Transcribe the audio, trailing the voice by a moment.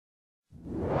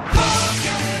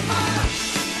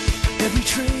Every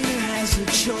trainer has a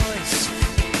choice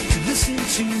to listen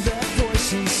to that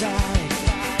voice inside.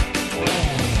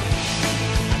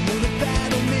 I know the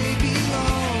battle may be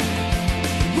long,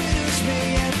 the winners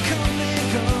may have come and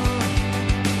gone.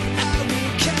 I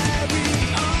will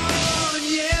carry on.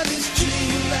 Yeah, this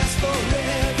dream will last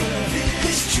forever.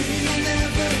 This dream will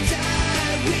never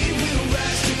die. We will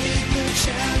rise to meet the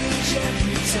challenge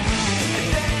every time.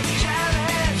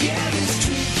 Yeah, this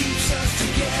dream keeps us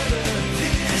together.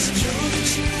 As I know that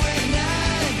you and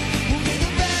I will be the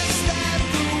best that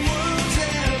the world's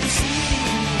ever seen.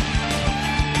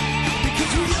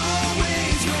 Because we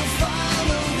always will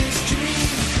follow this dream.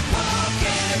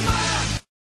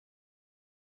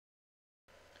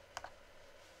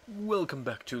 Welcome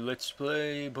back to Let's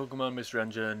Play Pokemon Mist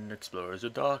Ranjan Explorers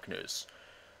of Darkness.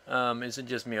 Is it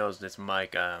just me or is this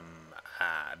mic a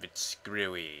bit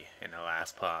screwy in the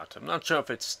last part? I'm not sure if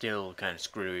it's still kind of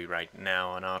screwy right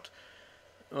now or not,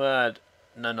 but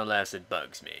nonetheless it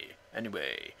bugs me.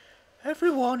 Anyway,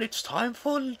 everyone, it's time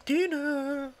for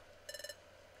dinner!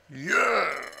 Yeah!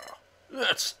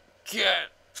 Let's get...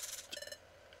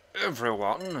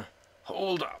 Everyone,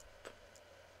 hold up.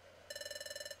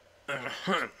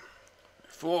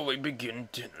 Before we begin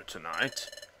dinner tonight,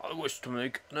 I wish to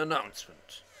make an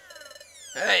announcement.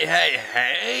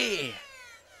 Hey!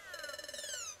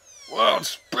 Well,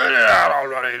 spit it out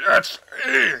already, let's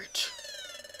eat!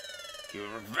 You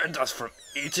prevent us from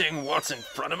eating what's in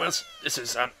front of us? This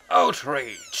is an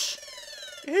outrage!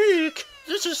 Eek!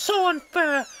 This is so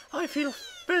unfair! I feel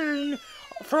faint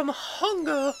from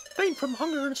hunger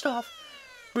and stuff.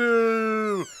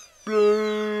 Boo!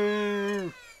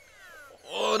 Boo!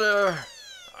 Order!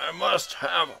 I must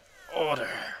have order.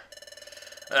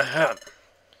 Ahem.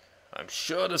 I'm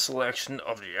sure the selection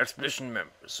of the expedition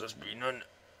members has been on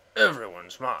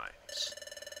everyone's minds.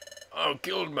 Our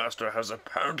guildmaster has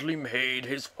apparently made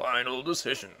his final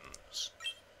decisions.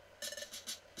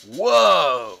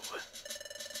 Whoa!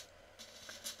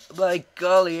 By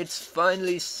golly, it's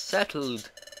finally settled.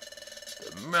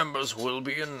 The members will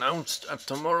be announced at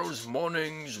tomorrow's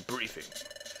morning's briefing.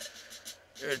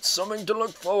 It's something to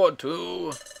look forward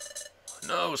to.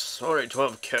 No, sorry to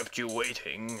have kept you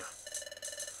waiting.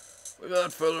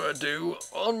 Without further ado,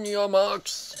 on your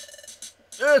marks,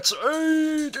 it's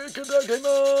itadakimasu!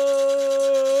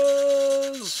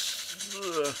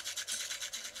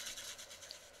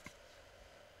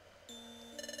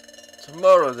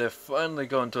 Tomorrow they're finally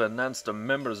going to announce the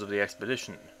members of the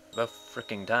expedition. About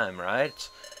fricking time, right?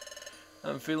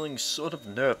 I'm feeling sort of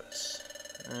nervous.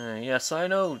 Yes, I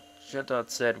know Jedot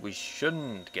said we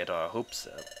shouldn't get our hopes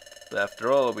up. But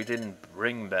after all, we didn't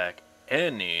bring back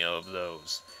any of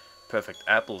those perfect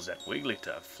apples that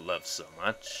Wigglytuff loves so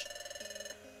much.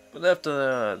 But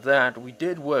after that, we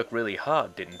did work really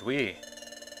hard, didn't we?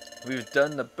 We've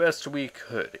done the best we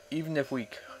could, even if we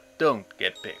don't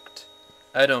get picked.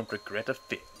 I don't regret a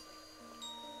thing.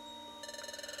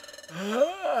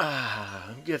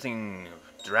 I'm getting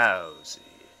drowsy.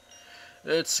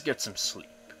 Let's get some sleep.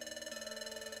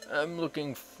 I'm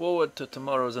looking forward to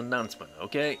tomorrow's announcement,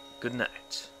 okay? Good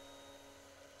night.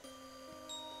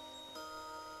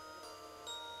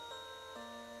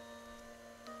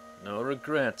 No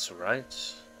regrets, right?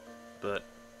 But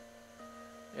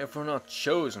if we're not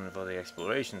chosen for the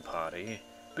exploration party,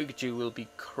 Pikachu will be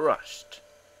crushed.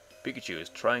 Pikachu is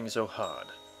trying so hard.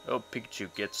 Oh,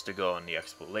 Pikachu gets to go on the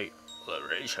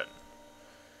exploration.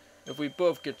 If we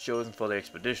both get chosen for the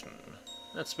expedition,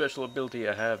 that special ability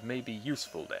I have may be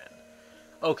useful then.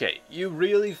 Okay, you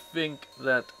really think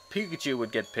that Pikachu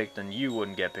would get picked and you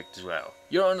wouldn't get picked as well?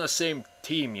 You're on the same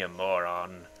team, you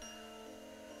moron.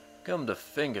 Come to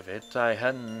think of it, I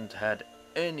hadn't had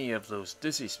any of those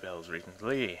dizzy spells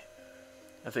recently.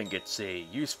 I think it's a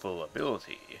useful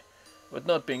ability, but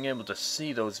not being able to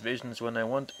see those visions when I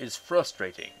want is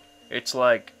frustrating. It's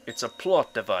like, it's a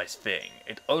plot device thing.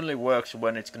 It only works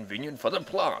when it's convenient for the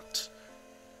plot.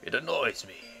 It annoys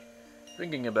me.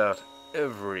 Thinking about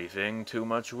everything too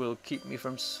much will keep me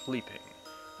from sleeping.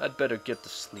 I'd better get to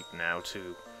sleep now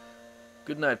too.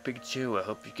 Good night, Pikachu. I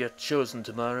hope you get chosen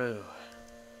tomorrow.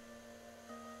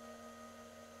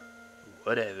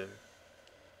 Whatever.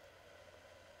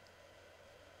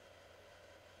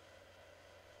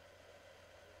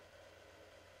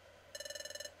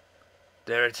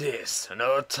 There it is,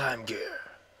 another time gear.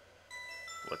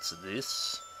 What's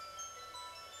this?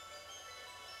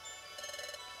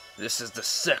 This is the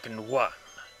second one.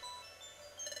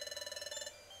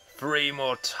 3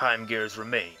 more time gears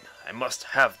remain. I must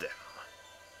have them.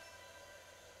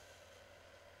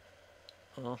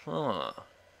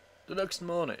 The next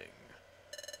morning.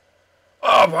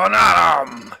 Open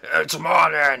Adam! It's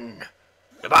morning!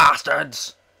 You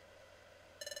bastards!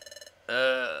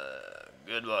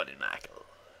 Good morning, Michael.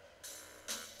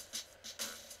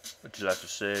 Would you like to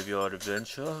save your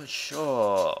adventure?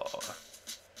 Sure.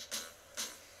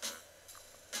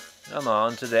 Come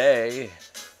on, today.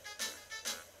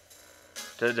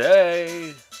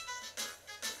 Today.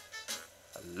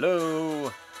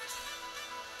 Hello.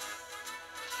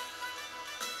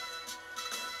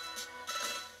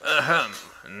 Ahem.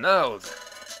 Now then,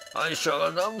 I shall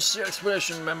announce the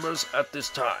expedition members at this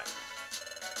time.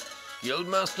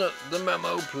 Guildmaster, the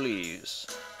memo, please.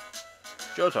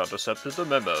 Jotard accepted the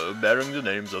memo bearing the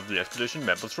names of the expedition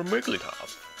members from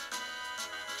Wigglytuff.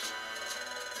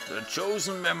 The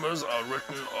chosen members are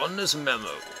written on this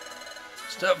memo.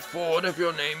 Step forward if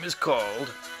your name is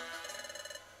called.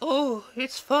 Oh,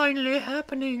 it's finally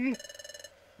happening.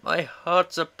 My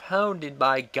heart's a pounding,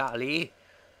 by golly.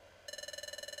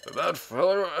 Without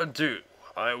further ado,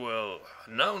 I will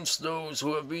announce those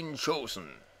who have been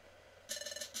chosen.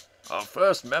 Our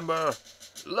first member,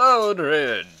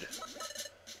 Loudred.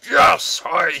 Yes,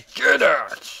 I did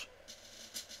it!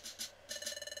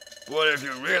 But if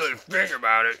you really think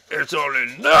about it, it's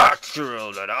only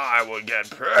natural that I would get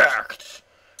picked.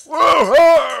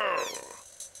 Woohoo!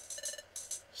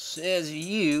 Says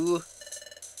you.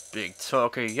 Big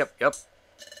talker, yep.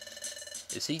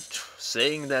 Is he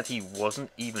saying that he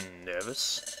wasn't even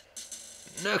nervous?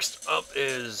 Next up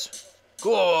is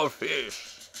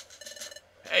Goldfish.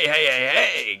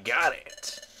 Hey, got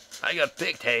it. I got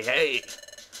picked, hey.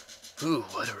 Ooh,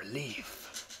 what a relief.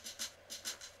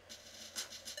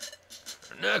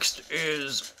 Next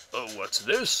is, what's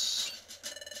this?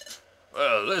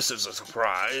 Well, this is a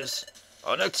surprise.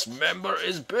 Our next member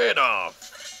is Bidolph.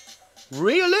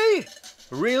 Really?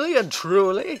 Really and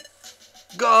truly?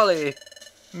 Golly,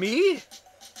 me?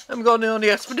 I'm going on the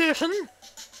expedition?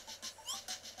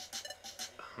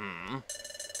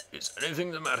 Is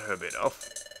anything the matter, Bidolph?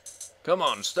 Come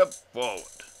on, step forward.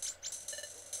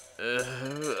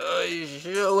 I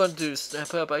sure want to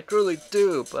step up, I truly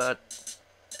do, but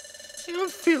I'm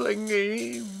feeling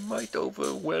might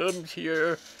overwhelmed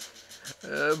here.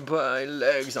 My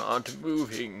legs aren't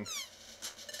moving.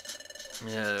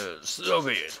 So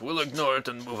be it. We'll ignore it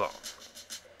and move on.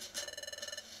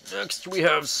 Next we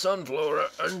have Sunflower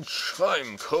and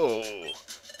Chimeco.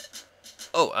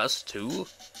 Oh, us too?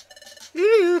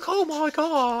 Eek, oh my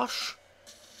gosh!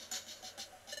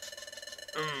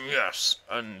 Yes,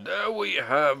 and there we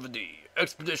have the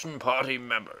expedition party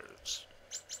members.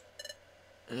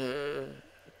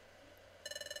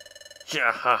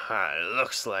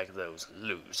 Looks like those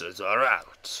losers are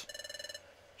out.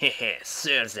 Heh,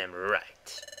 serves them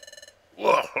right.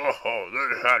 Whoa,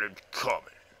 they had it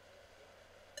coming.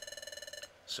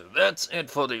 So that's it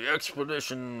for the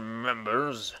expedition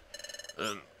members.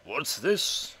 What's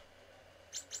this?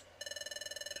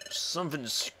 There's something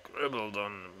scribbled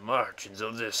on the margins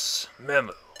of this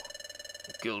memo.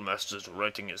 The Guildmaster's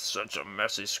writing is such a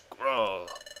messy scrawl.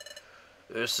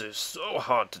 This is so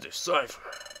hard to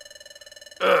decipher.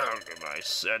 If I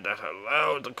said that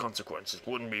aloud, the consequences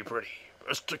wouldn't be pretty.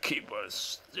 Best to keep a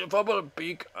stiff upper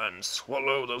beak and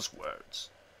swallow those words.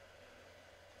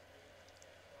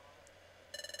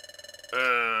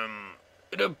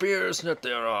 It appears that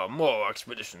there are more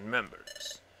expedition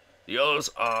members. The others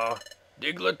are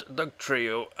Diglett,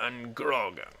 Dugtrio, and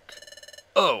Grogunk.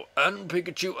 Oh, and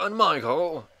Pikachu and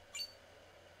Michael.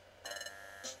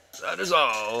 That is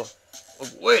all. Oh,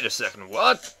 wait a second,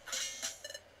 what?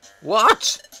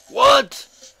 What?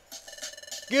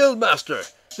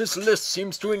 Guildmaster, this list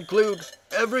seems to include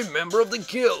every member of the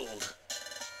guild.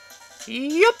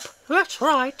 Yep, that's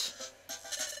right.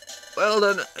 Well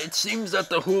then, it seems that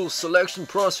the whole selection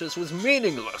process was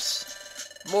meaningless.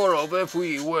 Moreover, if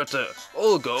we were to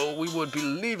all go, we would be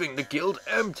leaving the guild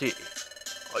empty.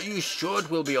 Are you sure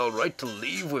it will be alright to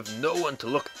leave with no one to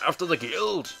look after the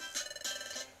guild?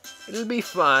 It'll be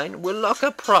fine, we'll lock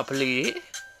up properly.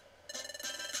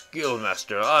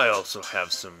 Guildmaster, I also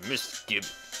have some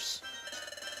misgivings.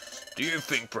 Do you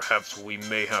think perhaps we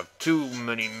may have too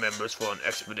many members for an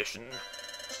expedition?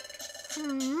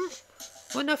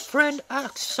 When a friend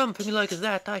asks something like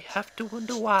that, I have to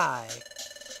wonder why.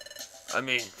 I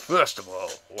mean, first of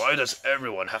all, why does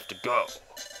everyone have to go?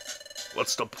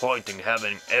 What's the point in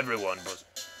having everyone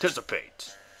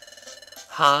participate?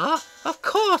 Huh? Of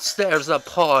course there's a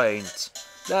point.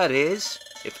 That is,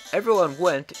 if everyone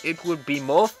went, it would be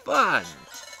more fun.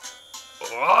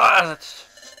 What?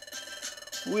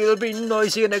 We'll be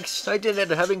noisy and excited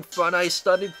and having fun. I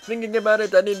started thinking about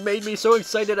it and it made me so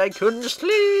excited I couldn't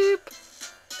sleep.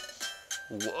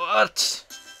 What?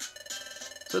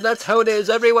 So that's how it is,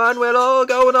 everyone. We're all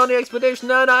going on the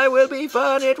expedition and I will be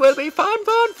fun. It will be fun,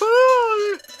 fun,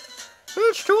 fun.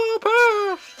 It's to our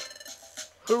best.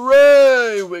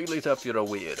 Hooray! Wigglytuff, you're a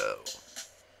weirdo.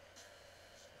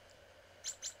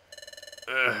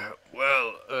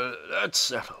 That's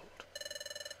settled.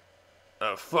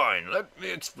 Fine, let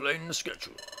me explain the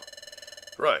schedule.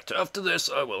 Right, after this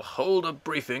I will hold a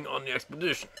briefing on the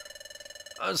expedition.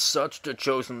 As such, the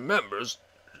chosen members,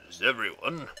 is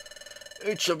everyone,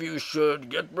 each of you should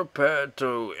get prepared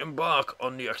to embark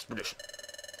on the expedition.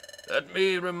 Let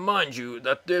me remind you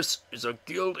that this is a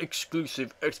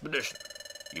guild-exclusive expedition.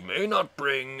 You may not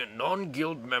bring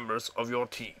non-guild members of your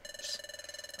teams.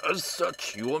 As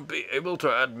such, you won't be able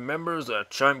to add members at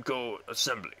Chimeco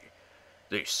Assembly.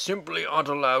 They simply aren't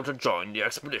allowed to join the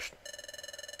expedition.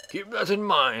 Keep that in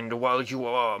mind while you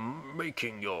are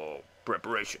making your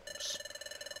preparations.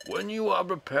 When you are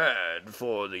prepared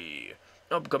for the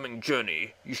upcoming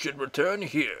journey, you should return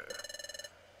here.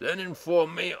 Then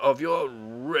inform me of your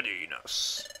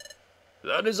readiness.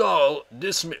 That is all.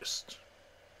 Dismissed.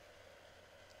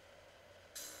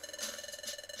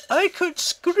 I could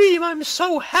scream, I'm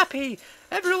so happy!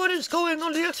 Everyone is going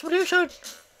on the expedition!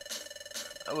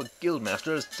 Our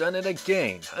guildmaster has done it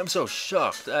again. I'm so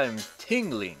shocked, I'm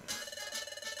tingling.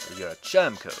 You're a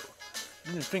Chimeco.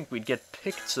 Didn't think we'd get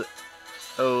picked so...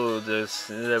 Oh,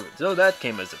 that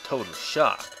came as a total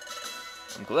shock.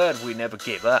 I'm glad we never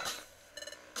gave up.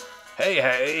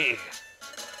 Hey!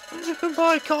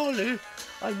 By golly,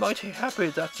 I'm mighty happy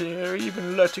that they're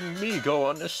even letting me go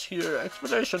on this here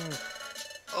expedition.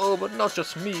 Oh, but not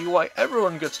just me, why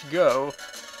everyone gets to go.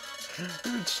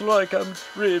 It's like I'm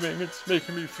dreaming, it's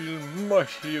making me feel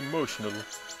mighty emotional.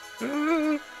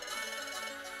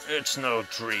 It's no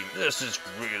dream, this is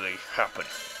really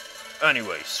happening.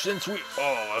 Anyway, since we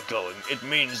all are going, it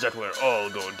means that we're all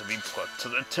going to be put to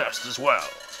the test as well.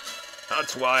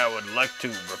 That's why I would like to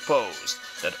propose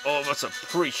that all of us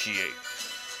appreciate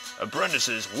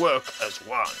apprentices work as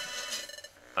one.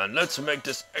 And let's make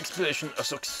this expedition a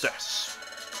success.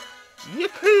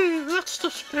 Yippee, that's the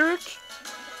spirit.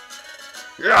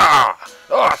 Yeah,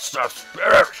 that's the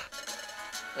spirit.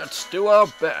 Let's do our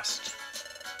best.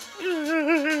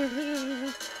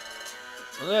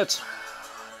 Let's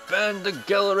band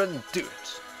together and do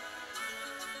it.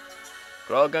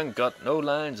 Grogan got no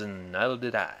lines and neither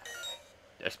did I.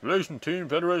 The Exploration Team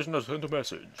Federation has sent a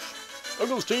message.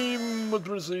 Uncle's team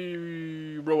was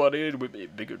rewarded with a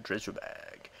bigger treasure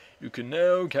bag. You can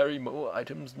now carry more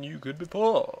items than you could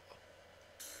before.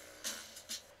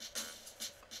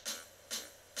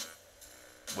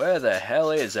 Where the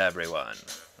hell is everyone?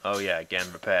 Oh yeah, again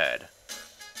prepared.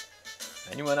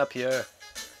 Anyone up here?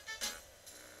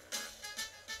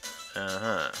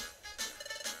 Uh-huh.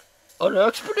 An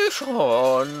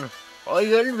expedition! I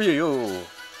envy you!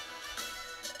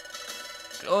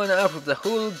 Going out with the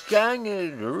whole gang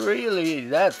is really,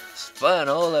 that's fun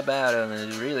all about it, and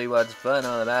it's really what's fun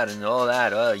all about it and all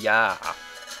that, oh yeah.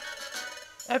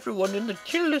 Everyone in the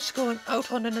guild is going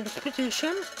out on an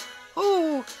expedition?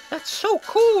 Oh, that's so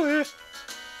cool!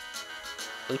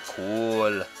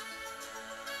 Cool.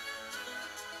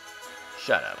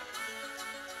 Shut up.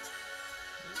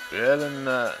 Yeah, then,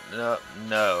 no,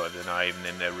 they're not even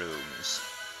in their rooms.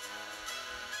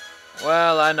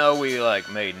 Well, I know we,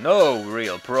 made no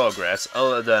real progress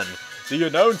other than the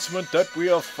announcement that we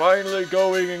are finally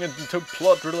going into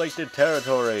plot-related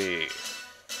territory.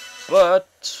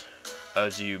 But,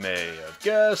 as you may have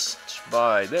guessed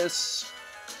by this,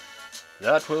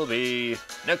 that will be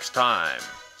next time.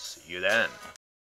 See you then.